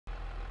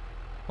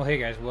Well, hey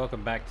guys,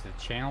 welcome back to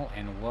the channel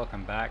and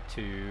welcome back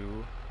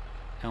to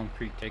Elm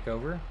Creek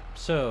Takeover.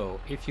 So,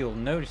 if you'll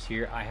notice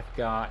here, I have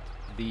got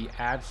the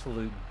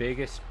absolute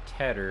biggest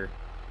tedder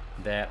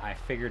that I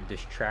figured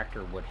this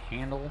tractor would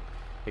handle.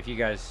 If you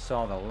guys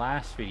saw the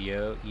last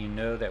video, you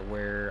know that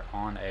we're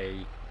on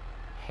a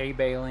hay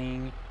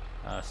baling,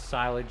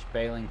 silage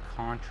baling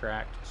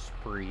contract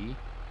spree.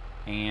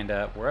 And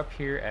we're up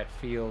here at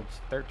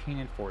fields 13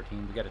 and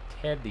 14. We got to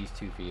ted these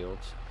two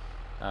fields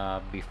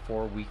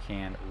before we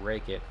can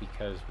rake it,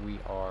 because we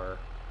are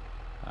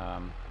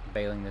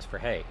baling this for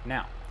hay.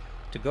 Now,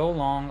 to go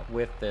along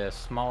with the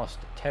smallest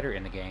tedder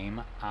in the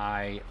game,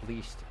 I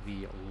leased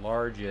the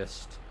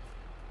largest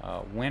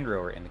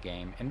windrower in the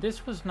game. And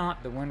this was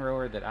not the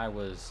windrower that I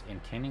was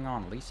intending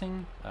on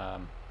leasing,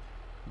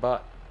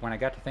 but when I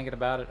got to thinking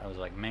about it, I was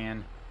like,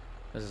 man,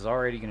 this is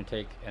already going to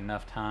take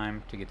enough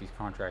time to get these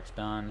contracts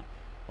done.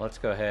 Let's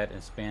go ahead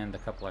and spend a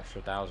couple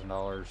extra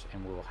 $1,000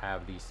 and we will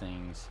have these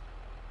things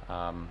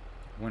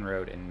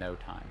windrowed in no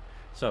time.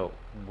 So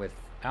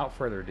without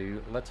further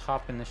ado, let's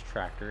hop in this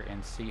tractor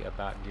and see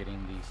about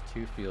getting these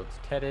two fields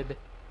tedded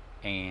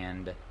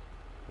and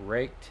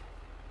raked,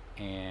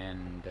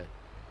 and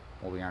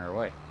we'll be on our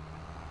way.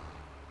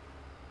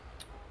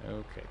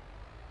 Okay,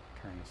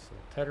 turn this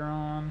little tedder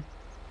on.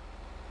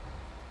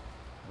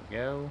 There we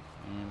go,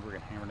 and we're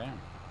gonna hammer down.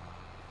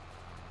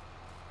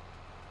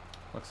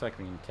 Looks like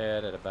we can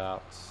ted at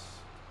about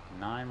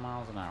 9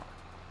 miles an hour.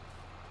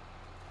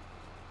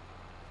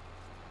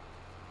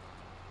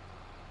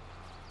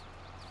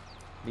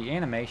 The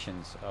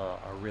animations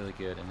are really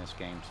good in this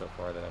game so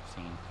far that I've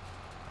seen,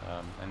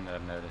 and that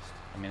I've noticed.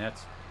 I mean,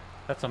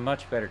 that's a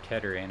much better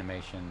tedder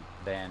animation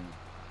than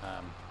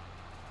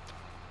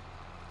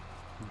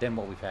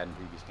what we've had in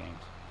previous games.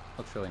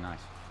 Looks really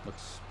nice.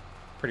 Looks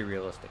pretty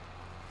realistic.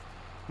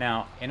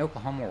 Now, in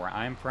Oklahoma, where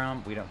I'm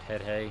from, we don't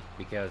ted hay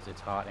because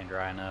it's hot and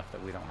dry enough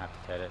that we don't have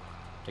to ted it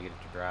to get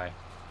it to dry.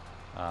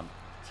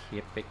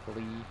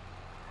 Typically,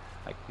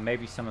 like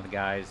maybe some of the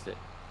guys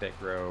that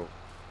grow,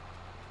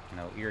 you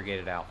know,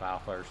 irrigated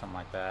alfalfa or something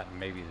like that, and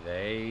maybe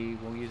they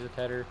will use a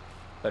tedder,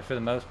 but for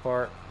the most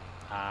part,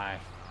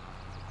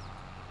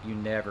 you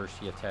never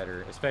see a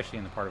tedder, especially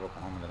in the part of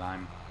Oklahoma that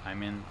I'm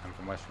in. I'm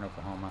from western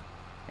Oklahoma,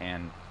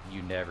 and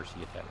you never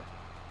see a tedder.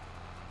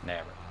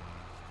 Never.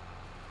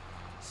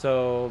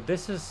 So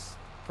this is,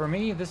 for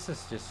me, this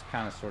is just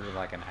kind of sort of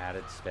like an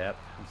added step.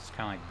 It's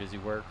kind of like busy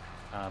work,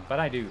 but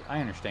I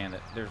understand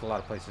that there's a lot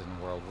of places in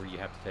the world where you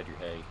have to ted your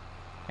hay,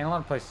 and a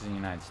lot of places in the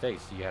United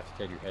States you have to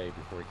ted your hay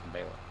before you can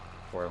bale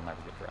it, or it'll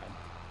never get dried.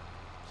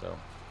 So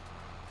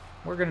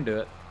we're gonna do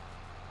it.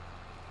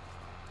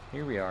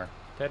 Here we are,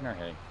 tedding our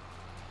hay.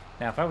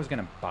 Now, if I was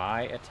gonna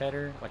buy a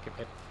tedder, like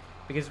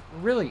because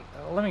really,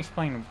 let me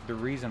explain the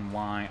reason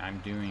why I'm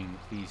doing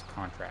these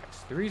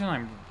contracts. The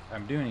reason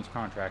I'm doing these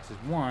contracts is,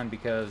 one,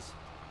 because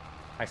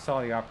I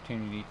saw the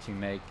opportunity to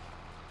make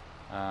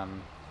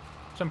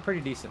some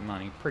pretty decent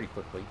money pretty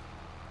quickly.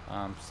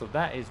 So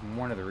that is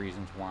one of the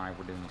reasons why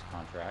we're doing these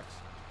contracts.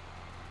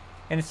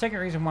 And the second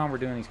reason why we're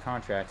doing these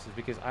contracts is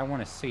because I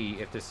want to see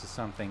if this is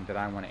something that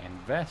I want to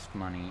invest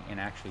money in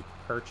actually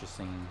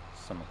purchasing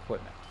some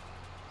equipment.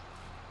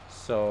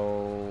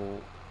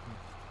 So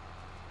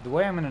the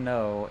way I'm going to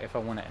know if I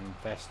want to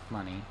invest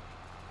money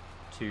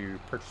to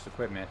purchase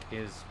equipment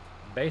is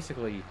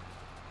basically,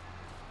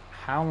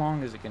 how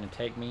long is it going to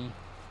take me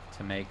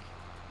to make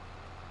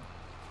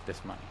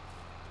this money?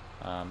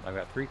 I've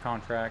got 3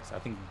 contracts. I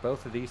think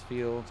both of these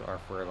fields are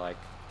for like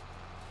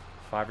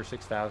 $5,000 or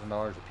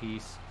 $6,000 a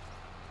piece.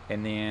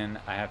 And then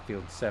I have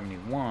field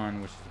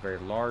 71, which is a very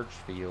large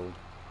field.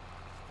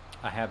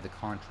 I have the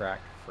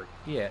contract for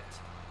it,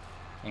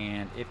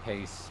 and it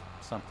pays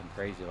something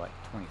crazy like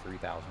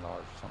 $23,000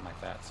 or something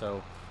like that.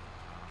 So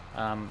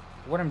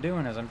what I'm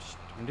doing is I'm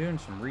doing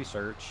some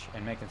research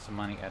and making some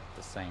money at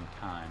the same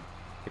time.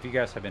 If you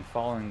guys have been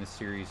following this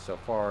series so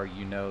far,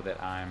 you know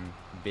that I'm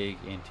big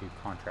into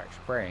contract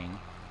spraying,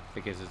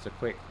 because it's a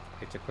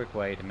quick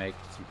way to make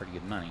some pretty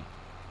good money.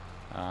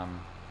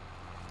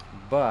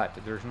 But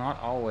there's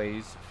not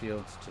always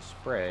fields to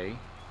spray,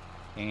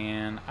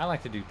 and I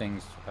like to do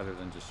things other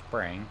than just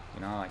spraying.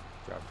 You know, I like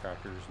job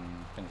tractors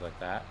and things like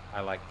that.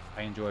 I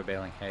enjoy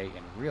baling hay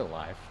in real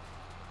life,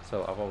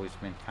 so I've always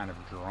been kind of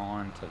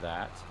drawn to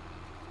that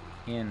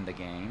in the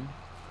game.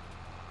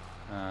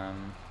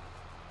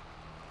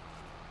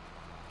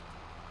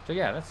 So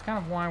yeah, that's kind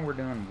of why we're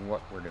doing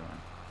what we're doing.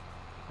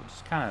 We're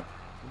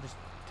just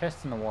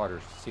testing the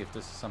waters to see if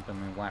this is something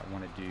we might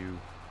want to do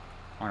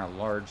on a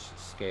large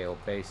scale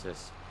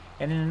basis.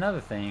 And then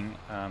another thing,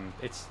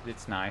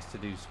 it's nice to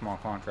do small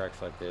contracts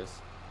like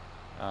this,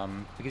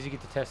 because you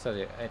get to test out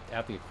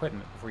the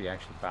equipment before you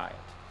actually buy it.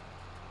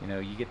 You know,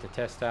 you get to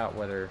test out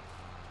whether,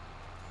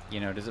 you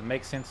know, does it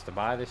make sense to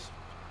buy this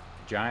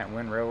giant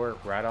windrower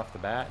right off the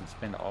bat and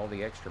spend all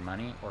the extra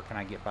money, or can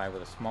I get by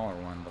with a smaller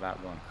one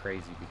without going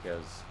crazy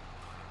because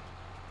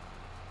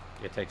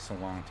it takes so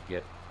long to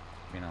get,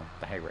 you know,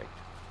 the hay raked.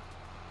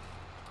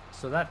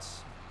 So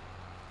that's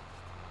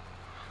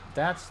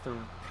that's the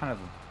kind of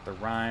the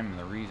rhyme and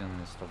the reason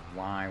as to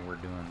why we're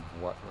doing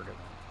what we're doing.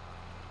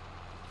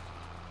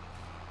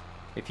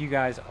 If you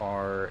guys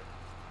are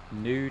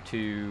new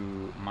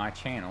to my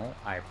channel,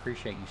 I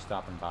appreciate you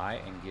stopping by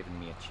and giving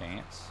me a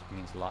chance. It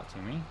means a lot to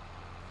me.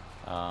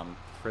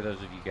 For those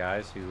of you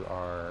guys who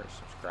are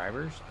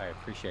subscribers, I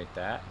appreciate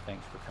that.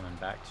 Thanks for coming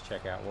back to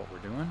check out what we're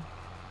doing.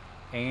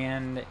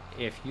 And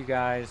if you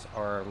guys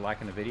are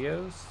liking the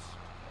videos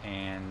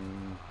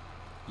and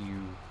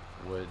you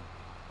would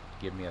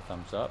give me a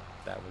thumbs up,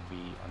 that would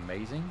be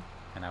amazing,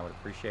 and I would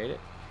appreciate it.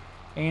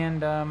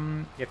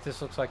 And if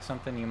this looks like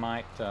something you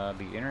might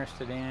be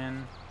interested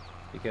in,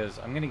 because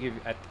I'm going to give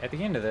you, at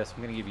the end of this,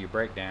 I'm going to give you a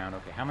breakdown.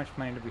 Okay, how much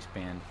money did we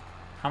spend?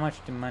 How much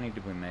money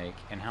did we make?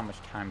 And how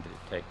much time did it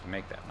take to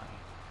make that money?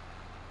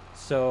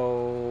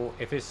 So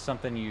if it's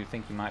something you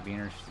think you might be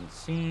interested in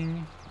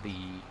seeing the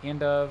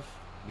end of,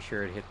 be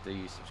sure to hit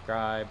the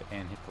subscribe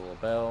and hit the little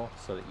bell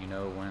so that you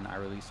know when I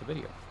release a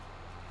video.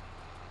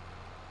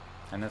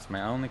 And that's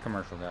my only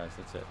commercial, guys.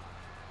 That's it.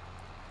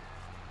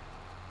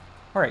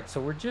 Alright, so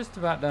we're just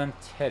about done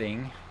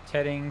tethering,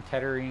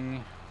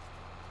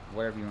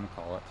 whatever you want to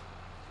call it.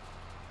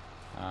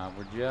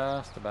 We're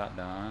just about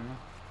done.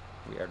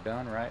 We are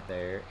done right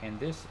there, and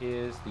this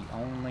is the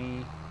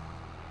only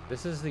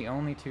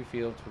 2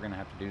 fields we're going to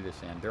have to do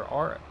this in. There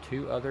are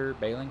 2 other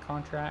baling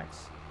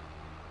contracts,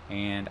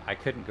 and I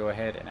couldn't go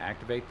ahead and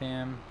activate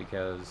them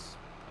because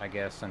I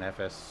guess in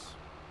FS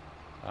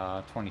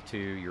 22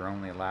 you're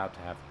only allowed to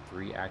have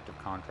 3 active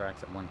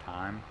contracts at one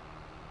time.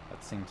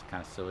 That seems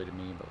kind of silly to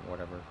me, but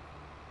whatever.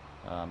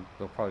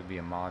 There'll probably be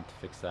a mod to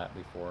fix that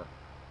before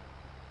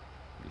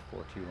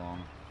too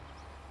long.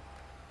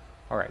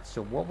 Alright,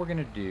 so what we're going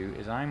to do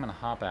is I'm going to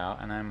hop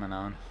out and I'm going to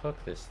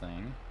unhook this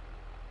thing.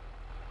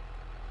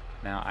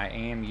 Now I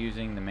am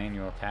using the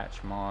manual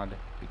attach mod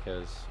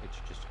because it's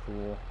just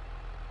cool,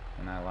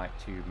 and I like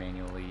to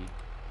manually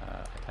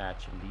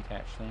attach and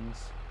detach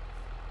things.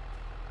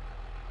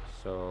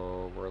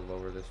 So we'll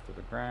lower this to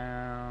the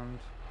ground.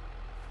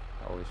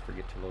 I always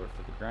forget to lower it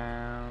to the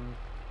ground.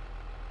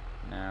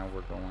 Now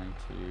we're going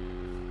to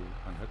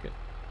unhook it.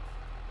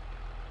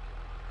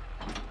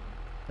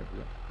 There we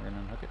go. We're going to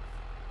unhook it.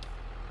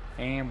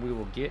 And we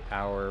will get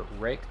our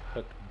rake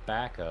hooked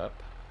back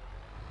up.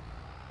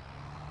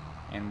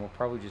 And we'll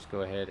probably just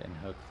go ahead and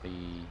hook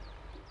the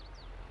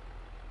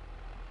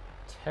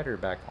tether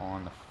back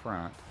on the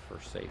front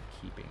for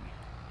safekeeping.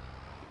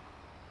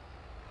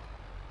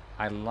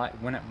 I like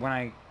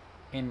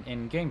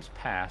in games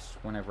past,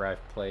 whenever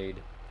I've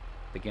played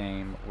the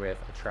game with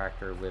a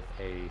tractor with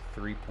a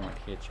 3-point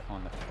hitch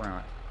on the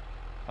front,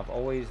 I've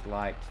always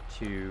liked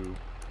to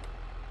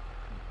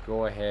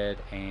go ahead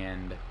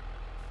and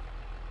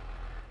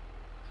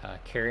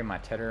carry my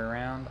tether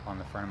around on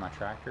the front of my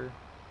tractor,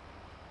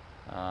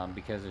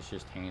 because it's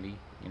just handy.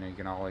 You know, you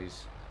can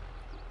always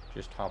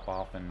just hop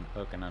off and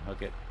hook and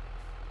unhook it.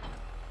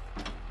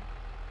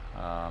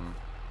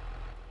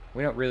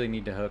 We don't really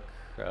need to hook,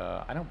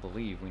 I don't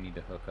believe we need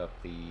to hook up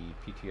the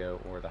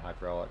PTO or the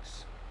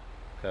hydraulics,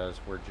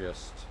 because we're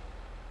just,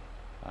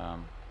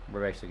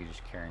 we're basically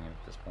just carrying it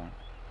at this point.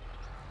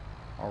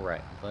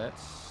 Alright,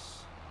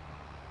 let's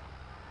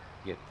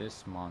get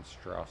this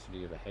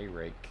monstrosity of a hay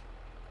rake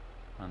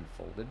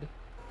unfolded.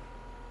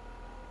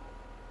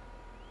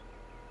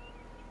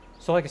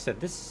 So like I said,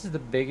 this is the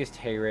biggest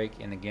hay rake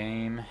in the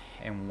game,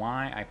 and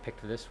why I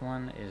picked this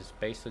one is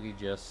basically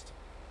just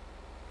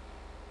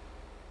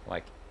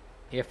like,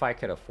 if I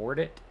could afford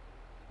it,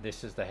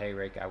 this is the hay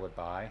rake I would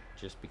buy,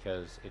 just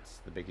because it's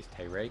the biggest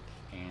hay rake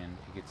and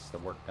it gets the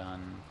work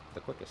done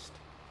the quickest.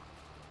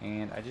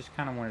 And I just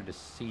kind of wanted to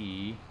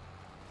see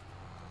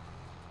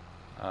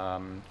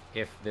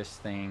if this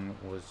thing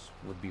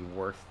would be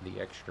worth the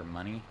extra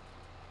money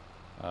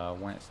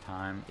when it's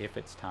time, if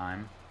it's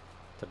time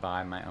to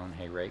buy my own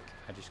hay rake.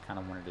 I just kind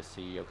of wanted to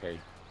see, okay,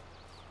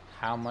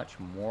 how much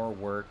more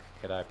work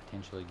could I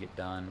potentially get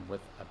done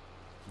with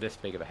this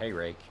big of a hay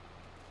rake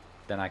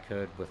than I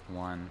could with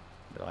one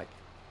like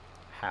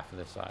half of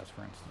this size,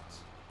 for instance.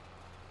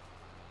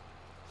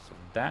 So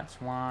that's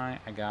why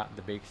I got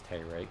the biggest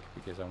hay rake,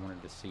 because I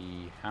wanted to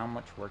see how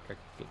much work I could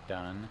get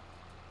done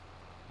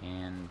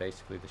in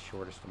basically the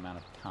shortest amount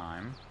of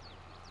time.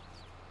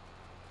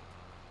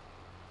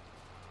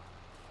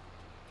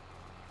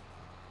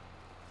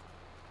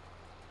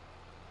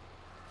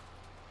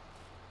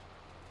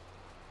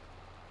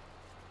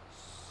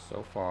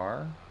 So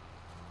far,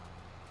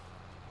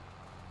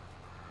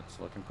 it's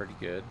looking pretty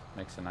good.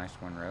 Makes a nice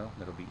windrow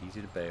that'll be easy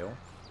to bale.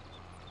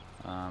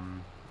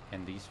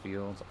 And these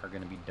fields are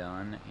going to be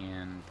done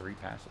in 3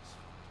 passes.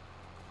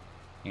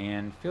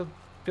 And field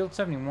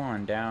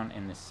 71 down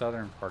in the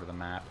southern part of the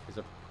map is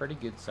a pretty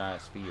good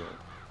sized field,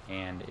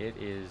 and it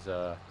is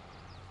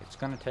it's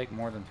going to take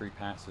more than 3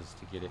 passes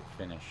to get it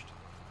finished.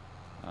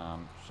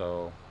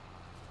 So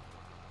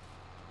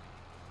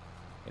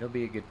it'll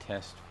be a good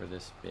test for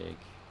this big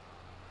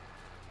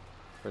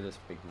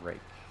rake,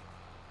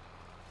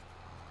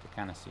 to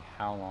kind of see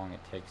how long it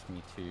takes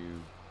me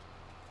to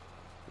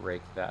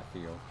rake that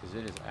field, because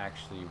it is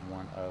actually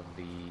one of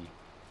the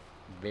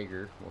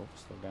bigger. Whoa,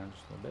 slow down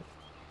just a little bit.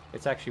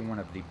 It's actually one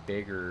of the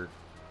bigger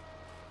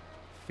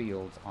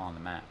fields on the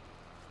map.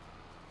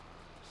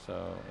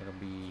 So it'll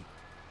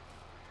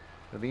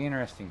be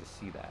interesting to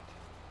see that,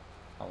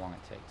 how long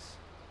it takes.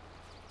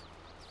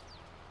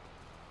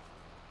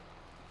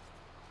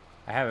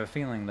 I have a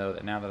feeling though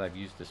that now that I've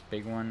used this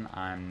big one,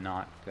 I'm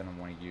not going to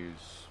want to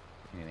use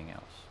anything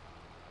else.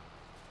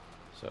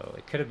 So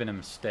it could have been a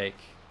mistake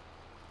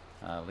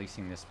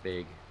leasing this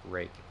big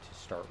rake to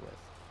start with.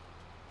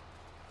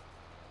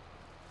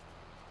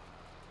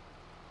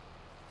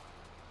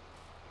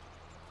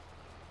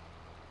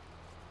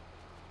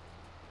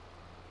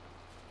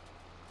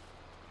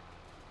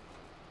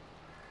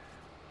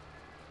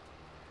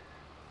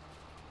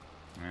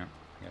 Yeah,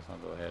 I guess I'll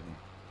go ahead and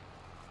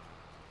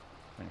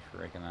finish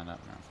raking that up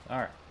now.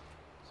 Alright,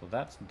 so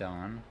that's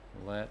done.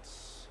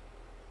 Let's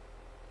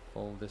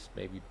fold this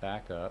baby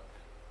back up.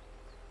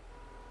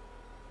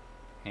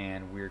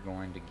 And we're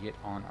going to get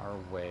on our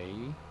way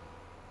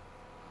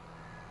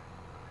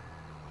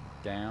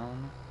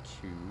down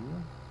to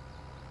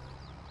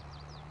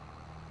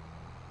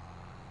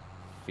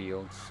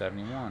field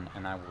 71.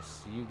 And I will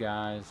see you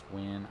guys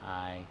when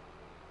I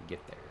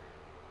get there.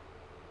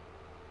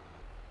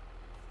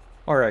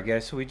 Alright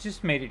guys, so we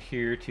just made it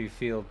here to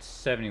field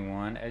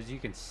 71. As you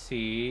can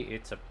see,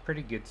 it's a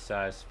pretty good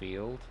sized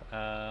field.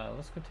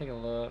 Let's go take a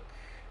look.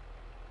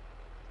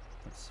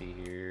 Let's see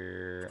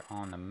here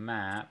on the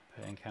map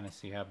and kind of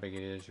see how big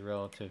it is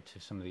relative to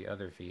some of the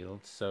other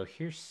fields. So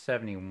here's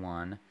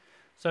 71.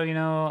 So, you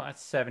know,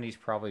 70 is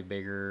probably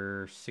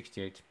bigger.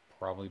 68 is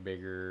probably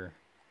bigger.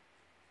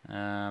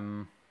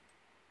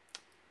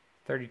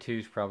 32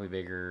 is probably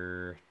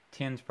bigger.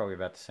 10 is probably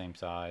about the same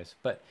size.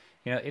 But,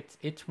 you know,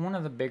 it's one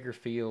of the bigger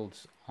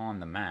fields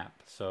on the map.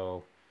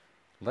 So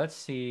let's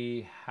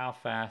see how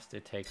fast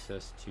it takes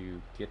us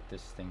to get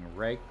this thing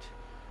raked.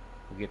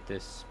 We'll get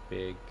this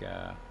big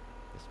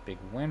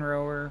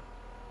windrower,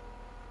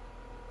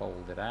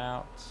 fold it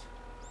out,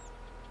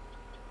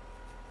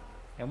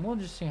 and we'll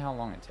just see how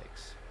long it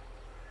takes,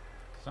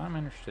 because I'm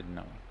interested in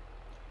knowing.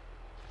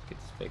 Get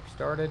this baby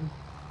started,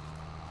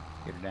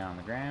 get her down on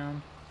the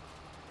ground,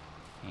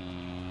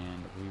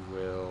 and we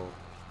will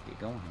get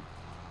going.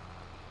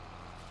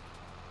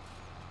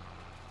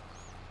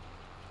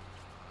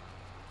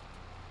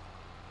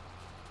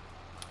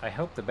 I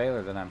hope the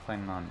baler that I'm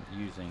planning on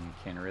using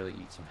can really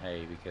eat some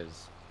hay,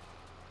 because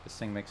this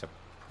thing makes a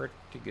pretty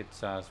good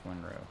sized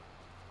windrow.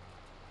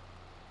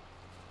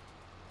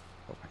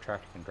 Hope my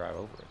tractor can drive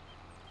over it.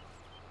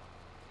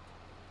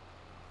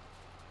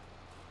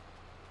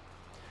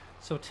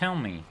 So tell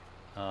me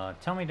down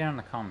in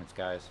the comments,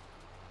 guys,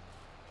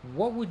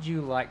 what would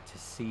you like to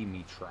see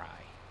me try?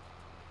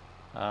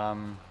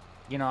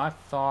 You know, I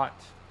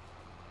thought,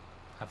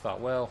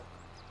 well,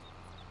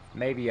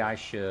 maybe I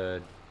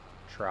should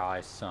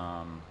try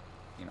some,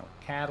 you know,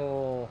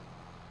 cattle.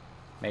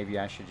 Maybe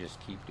I should just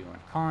keep doing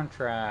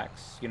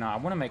contracts. You know, I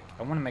want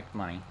to make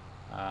money.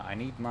 I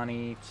need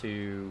money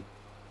to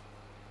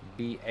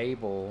be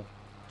able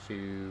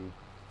to,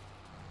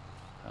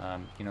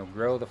 you know,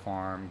 grow the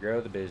farm,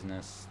 grow the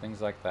business, things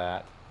like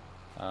that.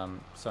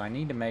 So I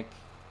need to make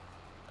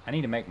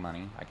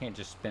money. I can't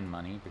just spend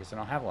money because I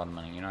don't have a lot of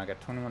money. You know, I got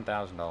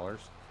 $21,000.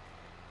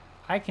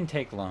 I can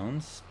take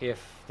loans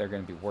if they're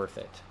going to be worth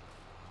it.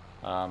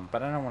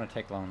 But I don't want to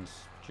take loans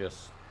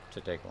just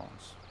to take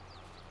loans.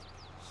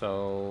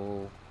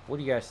 So, what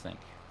do you guys think?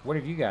 What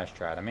have you guys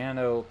tried? I mean, I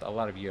know a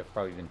lot of you have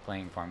probably been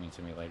playing Farming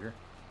Simulator.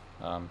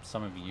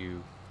 Some of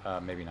you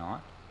maybe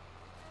not,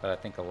 but I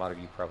think a lot of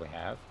you probably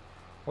have.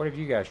 What have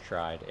you guys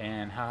tried,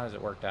 and how has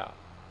it worked out?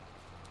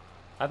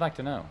 I'd like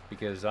to know,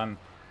 because I'm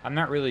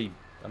not really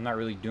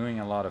doing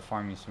a lot of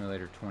Farming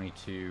Simulator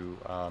 22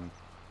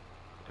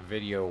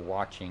 video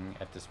watching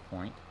at this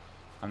point.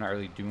 I'm not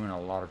really doing a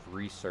lot of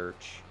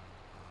research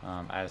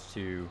as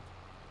to, you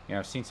know,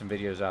 I've seen some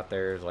videos out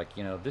there like,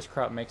 you know, this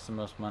crop makes the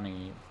most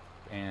money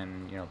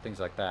and, you know, things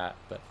like that.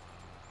 But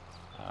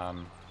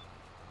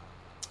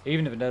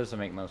even if it doesn't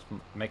make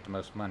the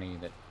most money,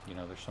 that, you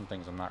know, there's some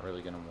things I'm not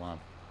really going to want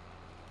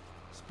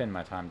to spend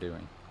my time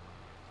doing.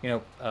 You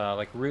know,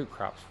 like root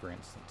crops, for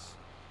instance.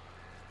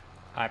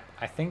 I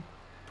think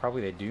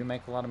probably they do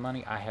make a lot of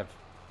money. I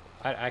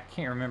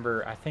can't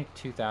remember. I think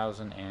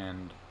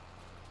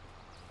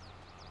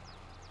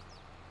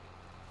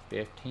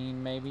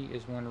 2015 maybe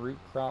is when root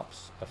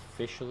crops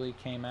officially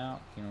came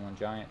out. You know, when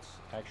Giants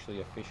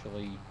actually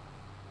officially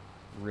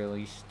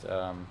released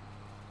the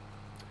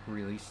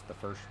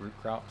first root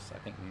crops. I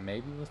think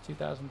maybe it was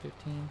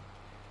 2015.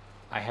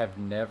 I have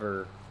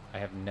never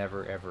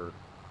ever,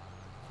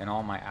 in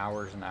all my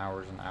hours and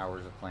hours and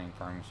hours of playing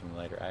Farming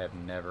Simulator, I have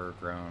never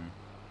grown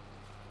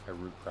a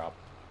root crop.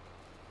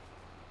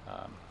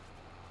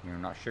 You know,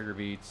 not sugar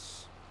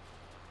beets,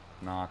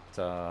 not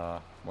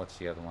what's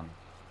the other one?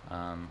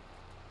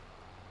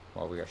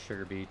 Well, we got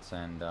sugar beets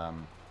and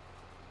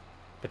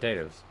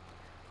potatoes.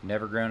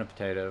 Never grown a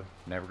potato,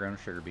 never grown a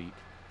sugar beet.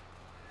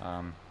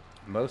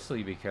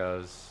 Mostly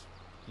because,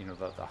 you know,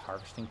 the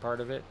harvesting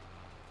part of it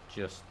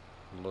just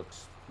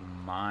looks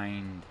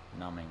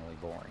mind-numbingly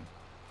boring.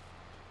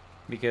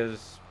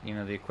 Because, you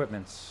know, the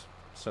equipment's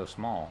so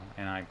small,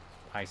 and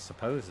I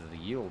suppose that the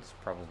yield's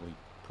probably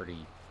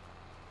pretty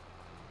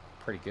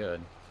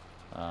good.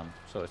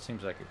 So it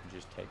seems like it would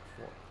just take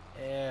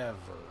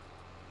forever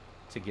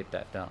to get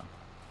that done.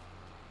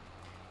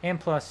 And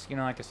plus, you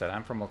know, like I said,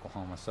 I'm from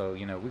Oklahoma, so,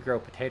 you know, we grow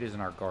potatoes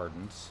in our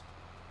gardens,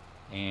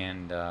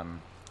 and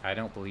I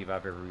don't believe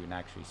I've ever even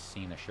actually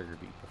seen a sugar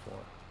beet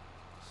before.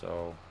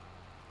 So,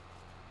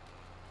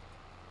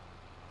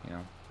 you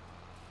know,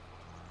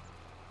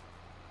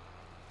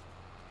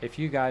 if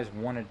you guys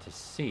wanted to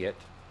see it,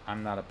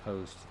 I'm not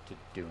opposed to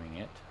doing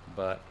it,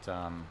 but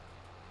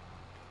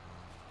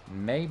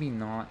maybe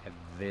not at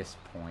this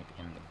point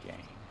in the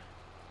game.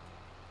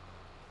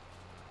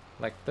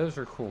 Like, those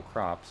are cool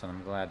crops, and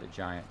I'm glad that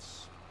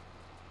Giants,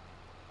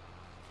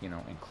 you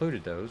know,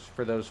 included those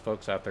for those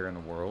folks out there in the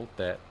world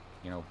that,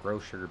 you know, grow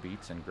sugar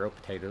beets and grow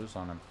potatoes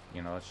on them.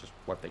 You know, that's just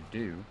what they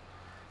do.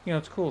 You know,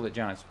 it's cool that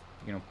Giants,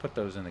 you know, put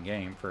those in the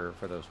game for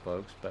those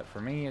folks, but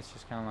for me, it's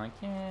just kind of like,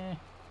 I'm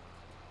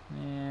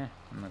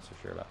not so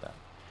sure about that.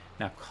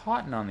 Now,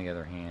 cotton, on the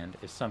other hand,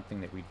 is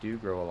something that we do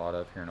grow a lot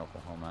of here in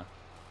Oklahoma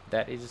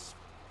that is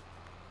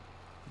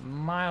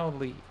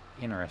mildly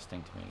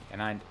interesting to me.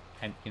 And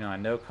you know, I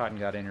know cotton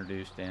got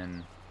introduced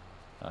in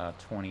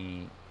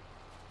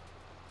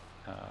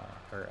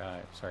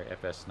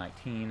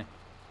FS19,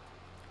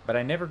 but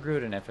I never grew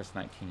it in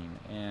FS19,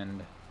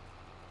 and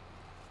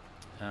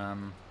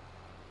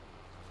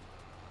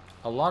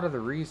a lot of the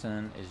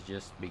reason is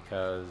just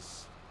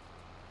because,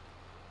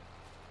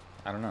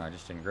 I don't know, I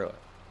just didn't grow it.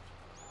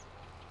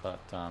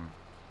 But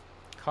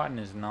cotton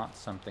is not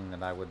something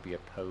that I would be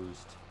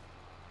opposed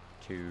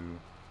to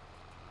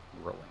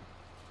growing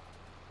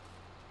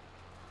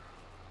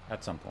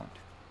at some point.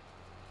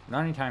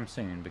 Not anytime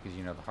soon, because,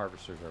 you know, the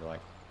harvesters are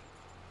like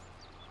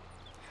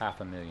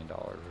 $500,000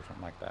 or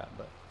something like that,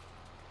 but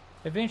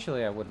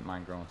eventually I wouldn't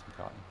mind growing some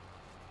cotton.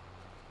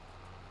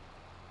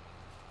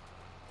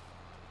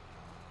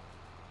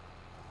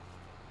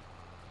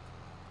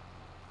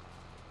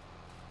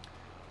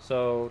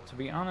 So, to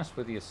be honest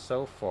with you,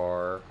 so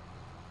far,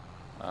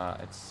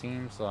 it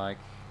seems like,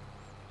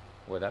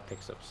 boy, that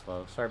picks up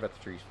slow. Sorry about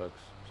the trees, folks.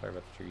 Sorry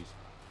about the trees.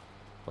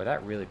 Boy,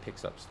 that really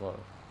picks up slow.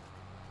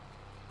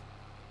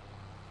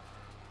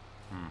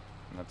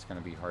 That's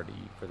going to be hard to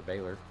eat for the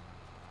baler.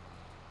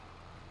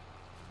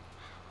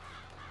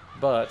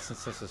 But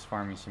since this is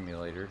Farming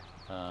Simulator,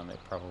 it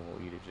probably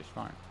will eat it just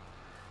fine.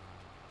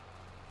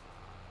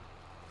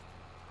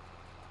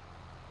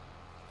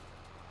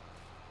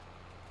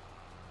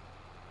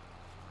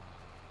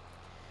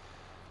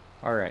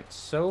 Alright,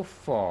 so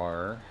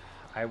far,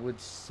 I would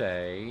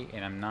say,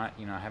 and I'm not,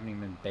 you know, I haven't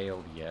even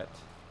baled yet.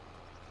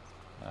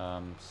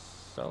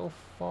 So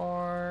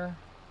far,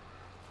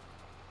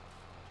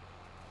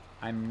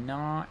 I'm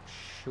not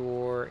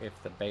sure if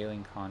the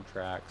baling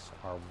contracts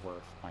are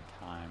worth my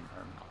time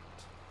or not.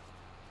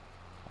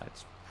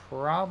 It's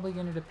probably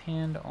going to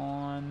depend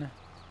on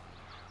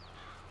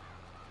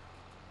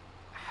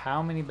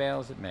how many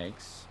bales it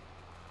makes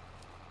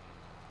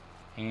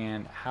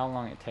and how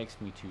long it takes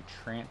me to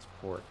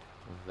transport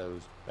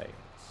those bales.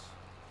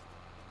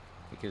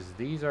 Because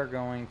these are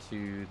going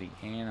to the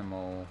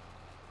animal.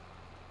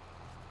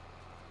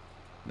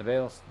 The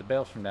bales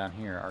from down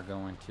here are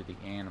going to the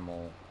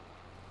animal,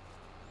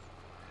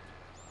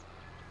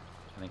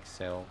 I think,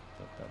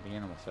 the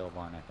animal sale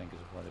barn, I think, is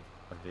what it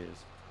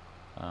is.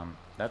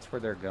 That's where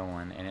they're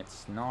going, and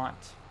it's not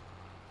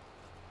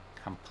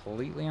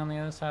completely on the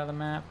other side of the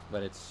map,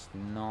 but it's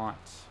not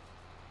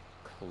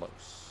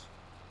close.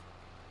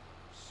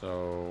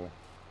 So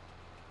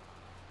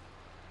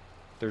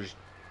there's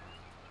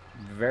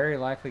very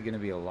likely going to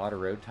be a lot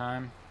of road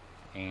time,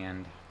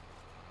 and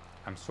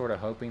I'm sort of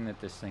hoping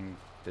that this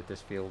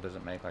field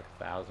doesn't make like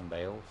 1,000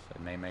 bales.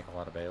 It may make a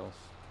lot of bales.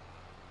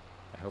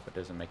 I hope it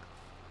doesn't make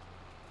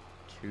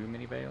too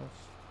many bales,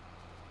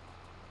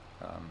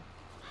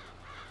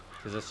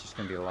 because that's just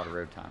going to be a lot of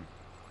road time.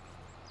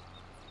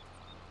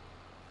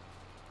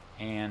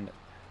 And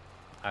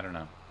I don't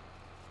know,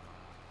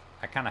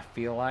 I kind of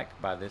feel like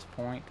by this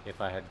point,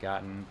 if I had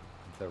gotten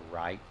the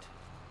right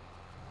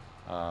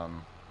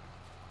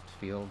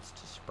fields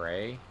to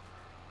spray,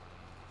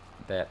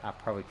 that I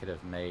probably could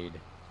have made,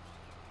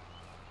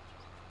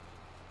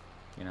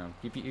 you know,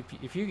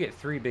 if you get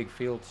 3 big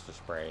fields to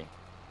spray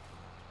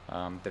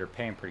that are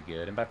paying pretty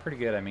good, and by pretty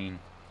good I mean,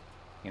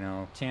 you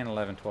know, $10,000,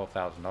 $11,000,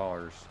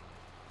 $12,000,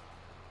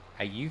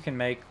 you can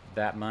make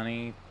that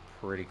money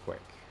pretty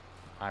quick.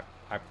 I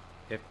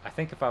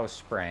think if I was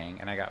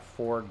spraying and I got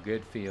 4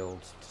 good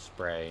fields to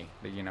spray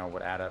that, you know,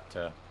 would add up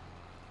to,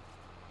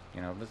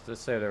 you know, let's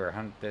say they were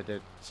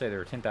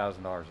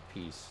 $10,000 a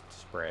piece to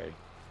spray,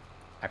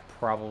 I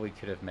probably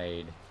could have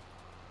made,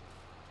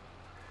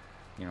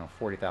 you know,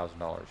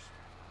 $40,000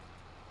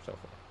 so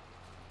far,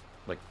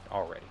 like,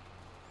 already.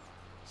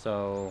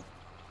 So,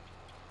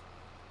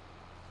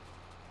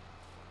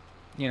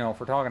 you know, if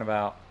we're talking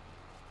about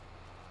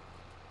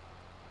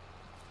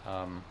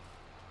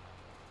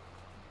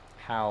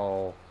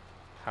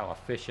how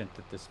efficient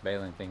that this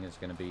baling thing is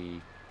going to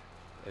be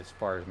as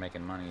far as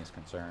making money is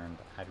concerned,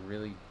 I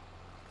really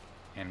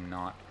am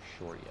not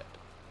sure yet.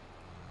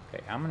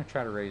 Okay, I'm going to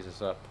try to raise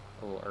this up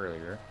a little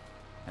earlier,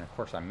 and of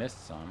course I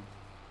missed some,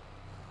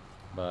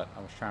 but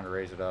I was trying to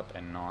raise it up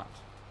and not,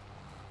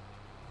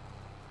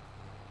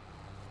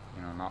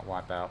 you know, not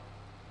wipe out.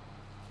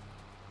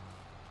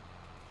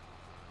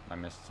 I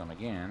missed some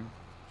again,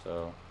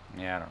 so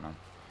yeah, I don't know.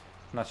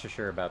 I'm not so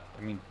sure about,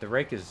 I mean, the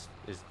rake is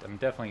I'm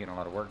definitely getting a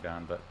lot of work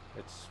done, but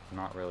it's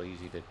not real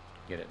easy to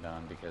get it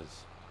done,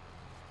 because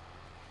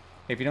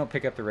if you don't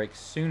pick up the rake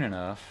soon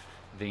enough,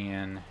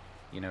 then,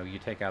 you know, you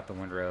take out the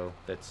windrow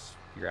that's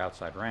your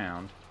outside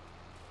round,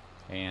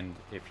 and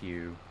if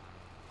you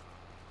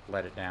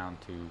let it down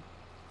too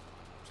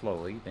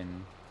slowly,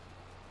 then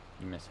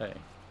you miss hay.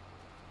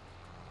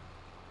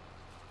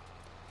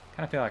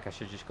 Kind of feel like I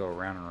should just go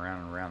around and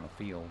around and around the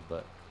field,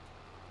 but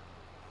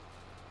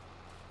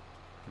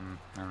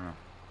I don't know.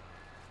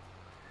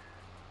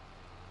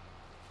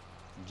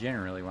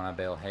 Generally, when I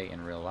bale hay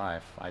in real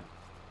life, I,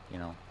 you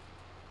know,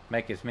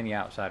 make as many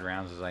outside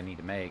rounds as I need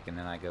to make, and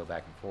then I go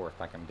back and forth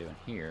like I'm doing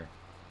here.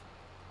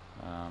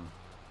 But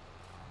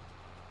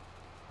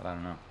I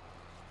don't know.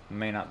 It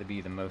may not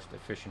be the most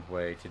efficient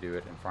way to do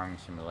it in Farming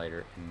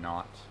Simulator and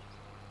not,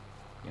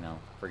 you know,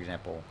 for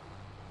example,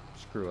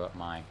 screw up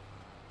my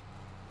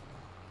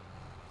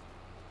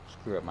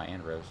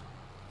end rows,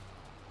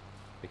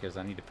 because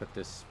I need to put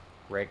this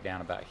rake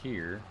down about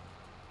here.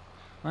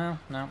 Well,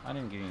 no, I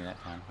didn't get any that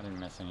time. I didn't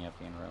mess any up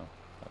the end row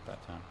at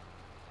that time.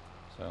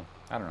 So,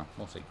 I don't know.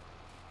 We'll see.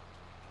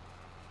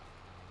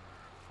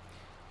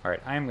 Alright,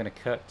 I am going to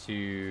cut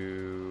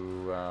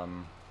to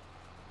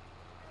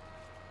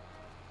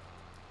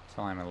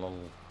till I'm a little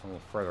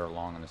further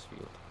along in this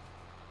field.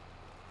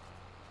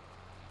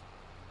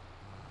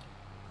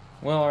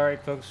 Well,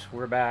 alright folks,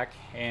 we're back,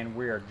 and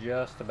we are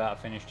just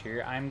about finished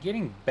here. I'm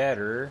getting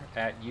better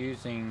at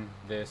using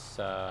this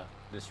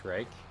this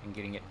rake and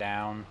getting it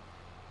down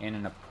in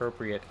an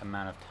appropriate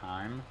amount of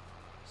time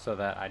so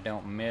that I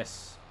don't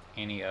miss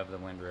any of the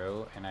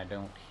windrow and I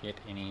don't hit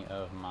any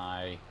of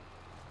my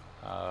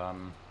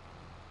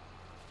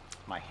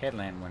my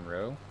headland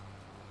windrow.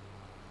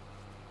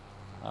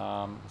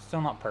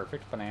 Still not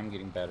perfect, but I am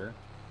getting better.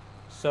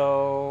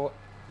 So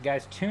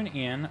guys, tune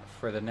in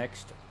for the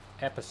next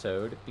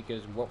episode,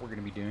 because what we're going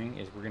to be doing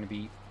is we're going to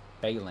be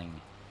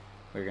baling.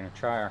 We're going to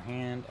try our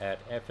hand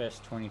at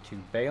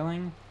FS22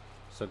 baling.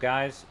 So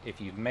guys, if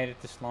you've made it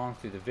this long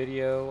through the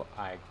video,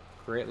 I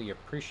greatly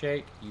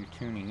appreciate you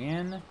tuning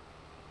in,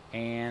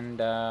 and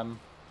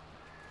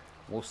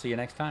we'll see you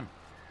next time.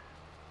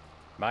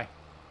 Bye.